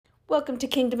Welcome to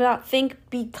Kingdom.Think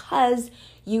because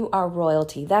you are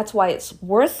royalty. That's why it's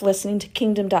worth listening to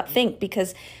Kingdom.Think,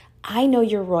 because I know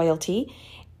you're royalty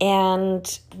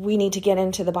and we need to get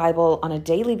into the Bible on a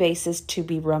daily basis to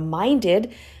be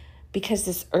reminded, because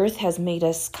this earth has made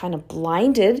us kind of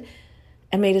blinded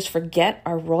and made us forget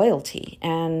our royalty.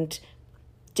 And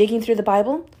digging through the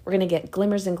Bible, we're going to get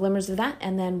glimmers and glimmers of that,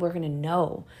 and then we're going to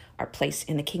know our place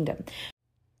in the kingdom.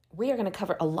 We are going to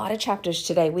cover a lot of chapters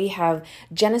today. We have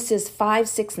Genesis 5,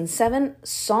 6, and 7,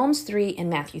 Psalms 3, and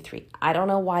Matthew 3. I don't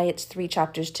know why it's 3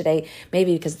 chapters today.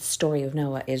 Maybe because the story of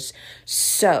Noah is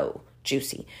so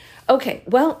juicy. Okay,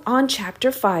 well, on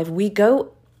chapter 5, we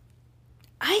go.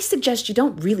 I suggest you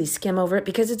don't really skim over it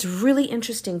because it's really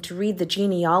interesting to read the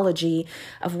genealogy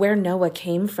of where Noah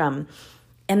came from.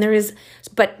 And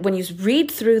but when you read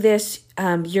through this,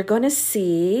 you're going to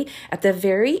see at the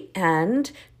very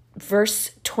end,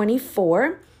 verse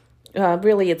 24,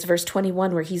 really it's verse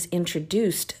 21 where he's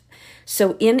introduced.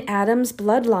 So in Adam's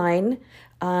bloodline,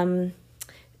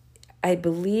 I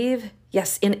believe,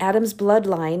 yes, in Adam's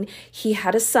bloodline, he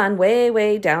had a son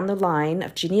way down the line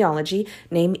of genealogy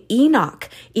named Enoch.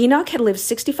 Enoch had lived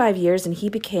 65 years and he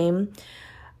became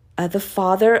the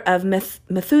father of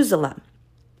Methuselah.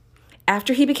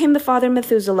 After he became the father of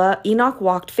Methuselah, Enoch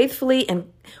walked faithfully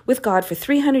and with God for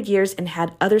 300 years and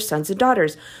had other sons and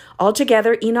daughters.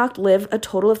 Altogether, Enoch lived a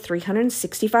total of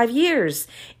 365 years.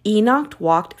 Enoch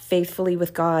walked faithfully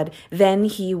with God. Then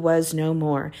he was no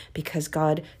more because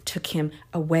God took him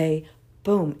away.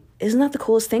 Boom. Isn't that the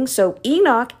coolest thing? So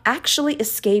Enoch actually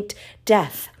escaped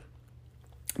death.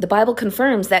 The Bible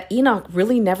confirms that Enoch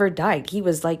really never died. He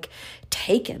was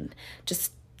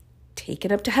just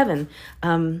taken up to heaven.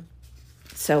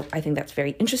 So I think that's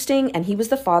very interesting. And he was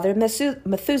the father of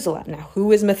Methuselah. Now,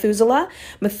 who is Methuselah?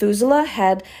 Methuselah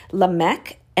had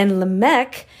Lamech, and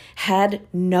Lamech had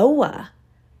Noah.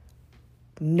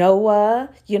 Noah,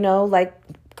 like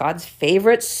God's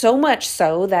favorite, so much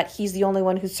so that he's the only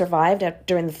one who survived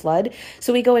during the flood.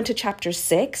 So we go into chapter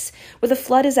 6, where the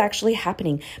flood is actually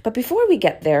happening. But before we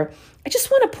get there, I just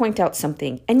want to point out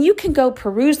something. And you can go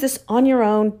peruse this on your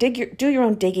own, do your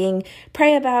own digging,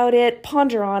 pray about it,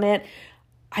 ponder on it.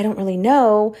 I don't really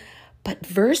know, but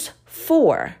verse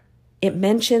 4, it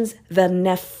mentions the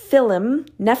Nephilims.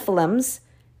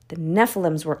 The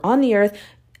Nephilims were on the earth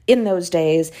in those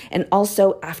days and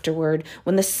also afterward,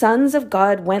 when the sons of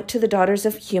God went to the daughters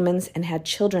of humans and had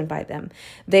children by them.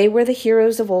 They were the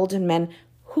heroes of olden men.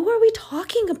 Who are we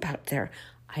talking about there?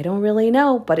 I don't really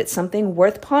know, but it's something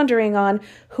worth pondering on.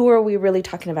 Who are we really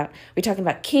talking about? Are we talking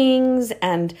about kings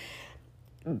and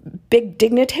big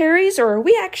dignitaries, or are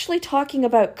we actually talking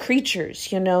about creatures?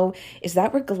 Is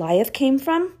that where Goliath came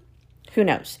from? Who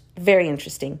knows? Very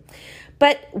interesting.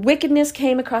 But wickedness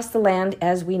came across the land,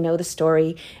 as we know the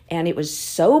story, and it was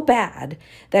so bad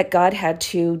that God had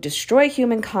to destroy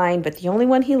humankind, but the only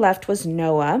one he left was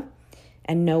Noah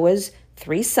and Noah's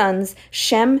 3 sons,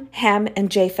 Shem, Ham,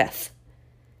 and Japheth,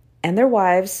 and their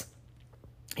wives.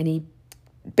 And he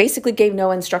basically gave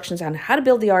Noah instructions on how to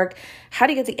build the ark, how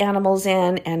to get the animals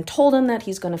in, and told him that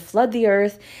he's going to flood the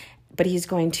earth, but he's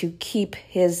going to keep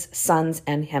his sons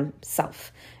and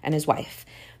himself and his wife.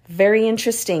 Very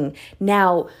interesting.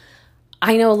 Now,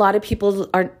 I know a lot of people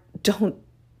don't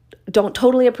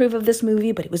totally approve of this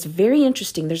movie, but it was very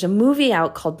interesting. There's a movie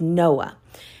out called Noah.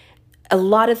 A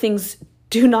lot of things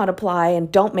do not apply and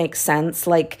don't make sense.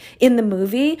 Like in the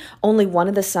movie, only one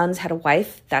of the sons had a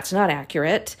wife. That's not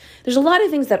accurate. There's a lot of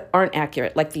things that aren't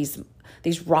accurate, like these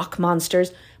rock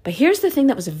monsters. But here's the thing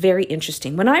that was very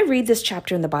interesting. When I read this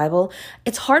chapter in the Bible,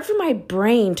 it's hard for my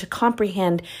brain to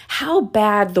comprehend how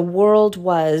bad the world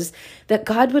was that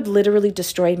God would literally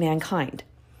destroy mankind.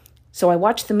 So I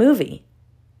watched the movie,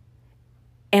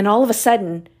 and all of a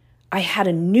sudden, I had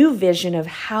a new vision of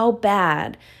how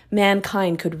bad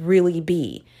mankind could really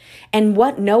be and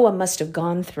what Noah must have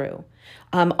gone through.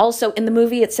 Also, in the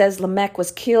movie, it says Lamech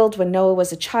was killed when Noah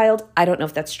was a child. I don't know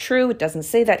if that's true. It doesn't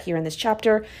say that here in this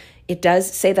chapter. It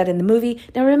does say that in the movie.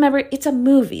 Now, remember, it's a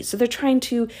movie, so they're trying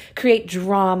to create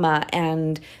drama,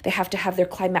 and they have to have their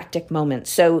climactic moment.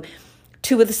 So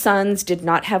 2 of the sons did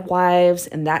not have wives,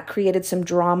 and that created some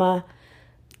drama.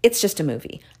 It's just a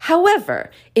movie.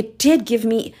 However, it did give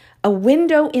me a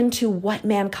window into what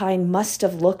mankind must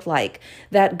have looked like,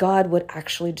 that God would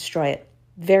actually destroy it.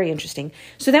 Very interesting.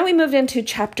 So then we moved into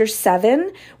chapter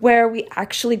 7, where we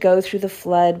actually go through the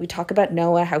flood. We talk about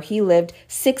Noah, how he lived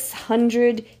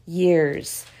 600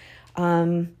 years.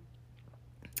 The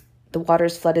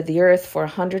waters flooded the earth for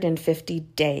 150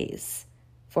 days.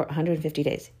 For 150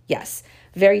 days. Yes.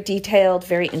 Very detailed,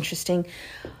 very interesting.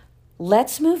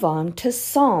 let's move on to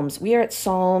Psalms. We are at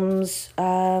Psalms,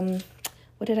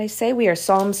 what did I say? We are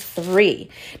Psalms 3.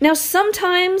 Now,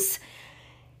 sometimes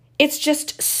it's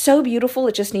just so beautiful,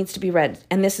 it just needs to be read.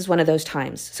 And this is one of those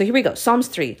times. So here we go. Psalms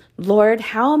 3. Lord,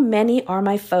 how many are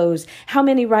my foes? How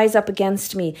many rise up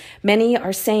against me? Many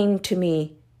are saying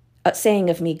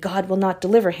of me, God will not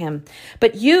deliver him.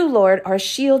 But you, Lord, are a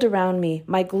shield around me,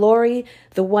 my glory,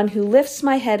 the one who lifts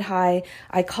my head high.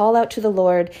 I call out to the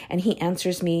Lord, and he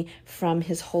answers me from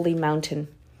his holy mountain.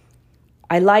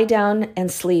 I lie down and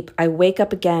sleep. I wake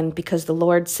up again because the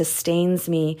Lord sustains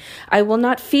me. I will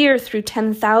not fear though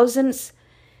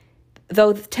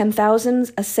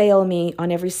 10,000s assail me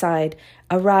on every side.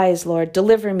 Arise, Lord,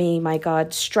 deliver me, my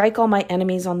God. Strike all my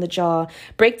enemies on the jaw.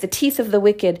 Break the teeth of the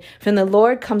wicked. From the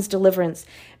Lord comes deliverance.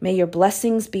 May your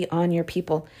blessings be on your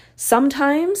people.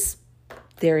 Sometimes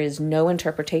there is no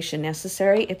interpretation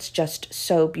necessary. It's just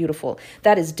so beautiful.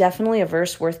 That is definitely a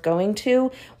verse worth going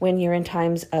to when you're in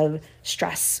times of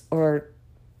stress or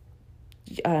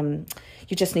you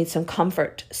just need some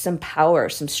comfort, some power,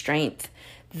 some strength.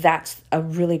 That's a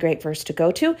really great verse to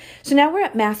go to. So now we're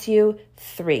at Matthew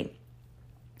 3.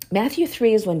 Matthew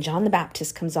 3 is when John the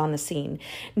Baptist comes on the scene.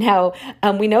 Now,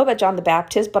 we know about John the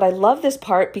Baptist, but I love this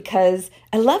part because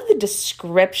I love the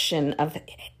description of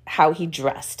how he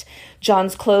dressed.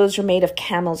 John's clothes were made of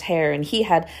camel's hair, and he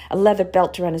had a leather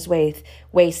belt around his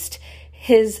waist.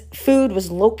 His food was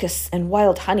locusts and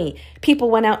wild honey. People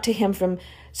went out to him from...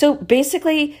 So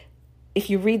basically, if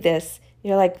you read this,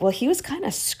 you're like, well, he was kind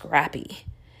of scrappy.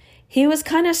 He was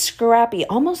kind of scrappy,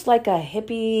 almost like a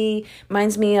hippie.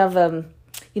 Reminds me of,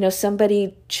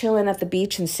 somebody chilling at the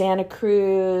beach in Santa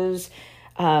Cruz,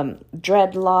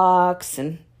 dreadlocks.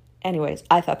 And anyways,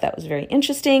 I thought that was very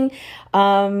interesting.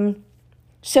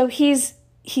 So he's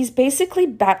basically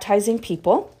baptizing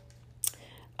people.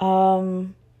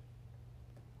 Repent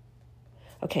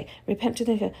to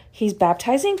the... He's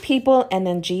baptizing people, and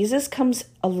then Jesus comes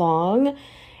along,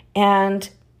 and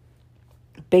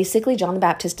basically John the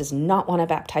Baptist does not want to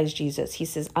baptize Jesus. He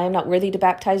says, I am not worthy to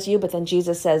baptize you, but then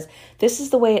Jesus says, this is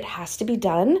the way it has to be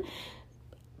done,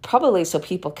 probably so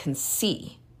people can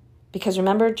see. Because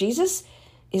remember, Jesus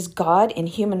is God in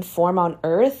human form on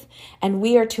earth, and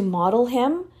we are to model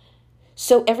him.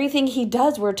 So everything he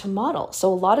does, we're to model.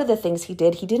 So a lot of the things he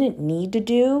did, he didn't need to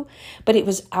do, but it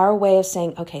was our way of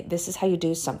saying, okay, this is how you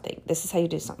do something. This is how you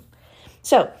do something.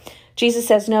 So Jesus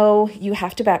says, no, you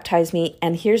have to baptize me.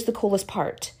 And here's the coolest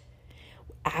part.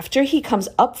 After he comes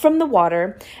up from the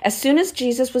water, as soon as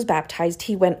Jesus was baptized,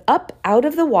 he went up out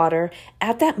of the water.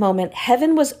 At that moment,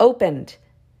 heaven was opened,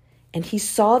 and he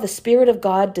saw the Spirit of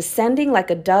God descending like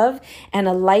a dove, and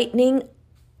a lightning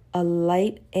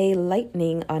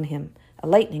on him,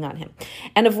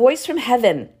 and a voice from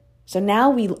heaven. So now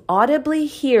we audibly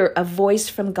hear a voice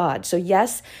from God. So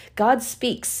yes, God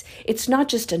speaks. It's not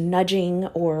just a nudging,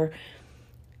 or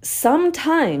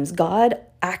sometimes God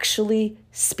actually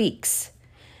speaks.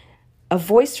 A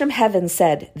voice from heaven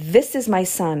said, "This is my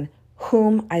son,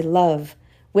 whom I love.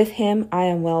 With him I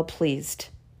am well pleased."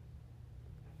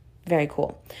 Very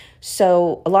cool.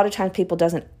 So a lot of times people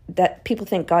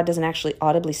think God doesn't actually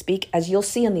audibly speak. As you'll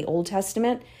see in the Old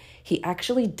Testament, he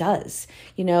actually does.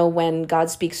 When God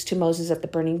speaks to Moses at the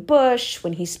burning bush,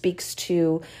 when he speaks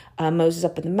to Moses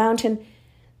up in the mountain,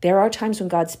 there are times when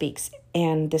God speaks,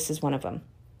 and this is one of them.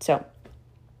 So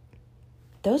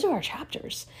those are our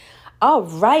chapters. All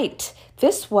right.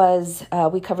 This was,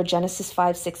 we covered Genesis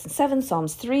 5, 6, and 7,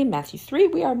 Psalms 3, Matthew 3.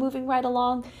 We are moving right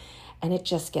along, and it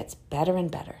just gets better and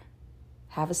better.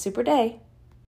 Have a super day.